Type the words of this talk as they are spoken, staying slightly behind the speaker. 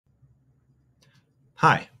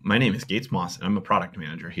Hi, my name is Gates Moss, and I'm a product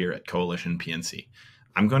manager here at Coalition PNC.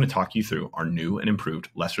 I'm going to talk you through our new and improved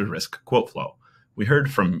lessor's risk quote flow. We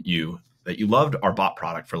heard from you that you loved our bot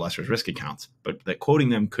product for lessor's risk accounts, but that quoting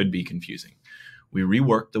them could be confusing. We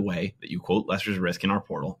reworked the way that you quote lessor's risk in our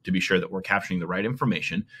portal to be sure that we're capturing the right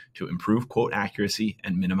information to improve quote accuracy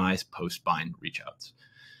and minimize post-bind reachouts.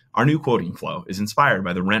 Our new quoting flow is inspired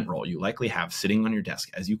by the rent roll you likely have sitting on your desk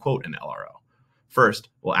as you quote an LRO. First,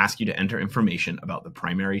 we'll ask you to enter information about the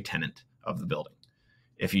primary tenant of the building.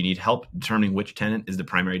 If you need help determining which tenant is the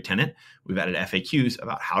primary tenant, we've added FAQs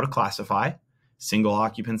about how to classify single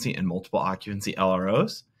occupancy and multiple occupancy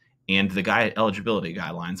LROs and the eligibility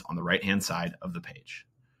guidelines on the right-hand side of the page.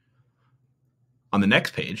 On the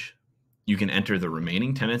next page, you can enter the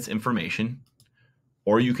remaining tenant's information,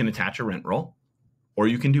 or you can attach a rent roll, or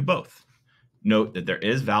you can do both. Note that there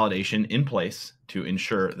is validation in place to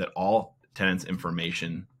ensure that all tenant's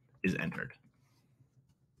information is entered.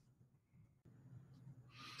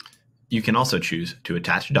 You can also choose to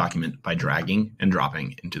attach a document by dragging and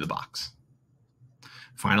dropping into the box.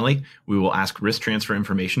 Finally, we will ask risk transfer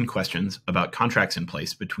information questions about contracts in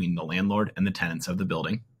place between the landlord and the tenants of the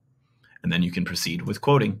building, and then you can proceed with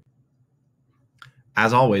quoting.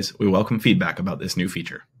 As always, we welcome feedback about this new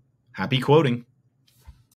feature. Happy quoting!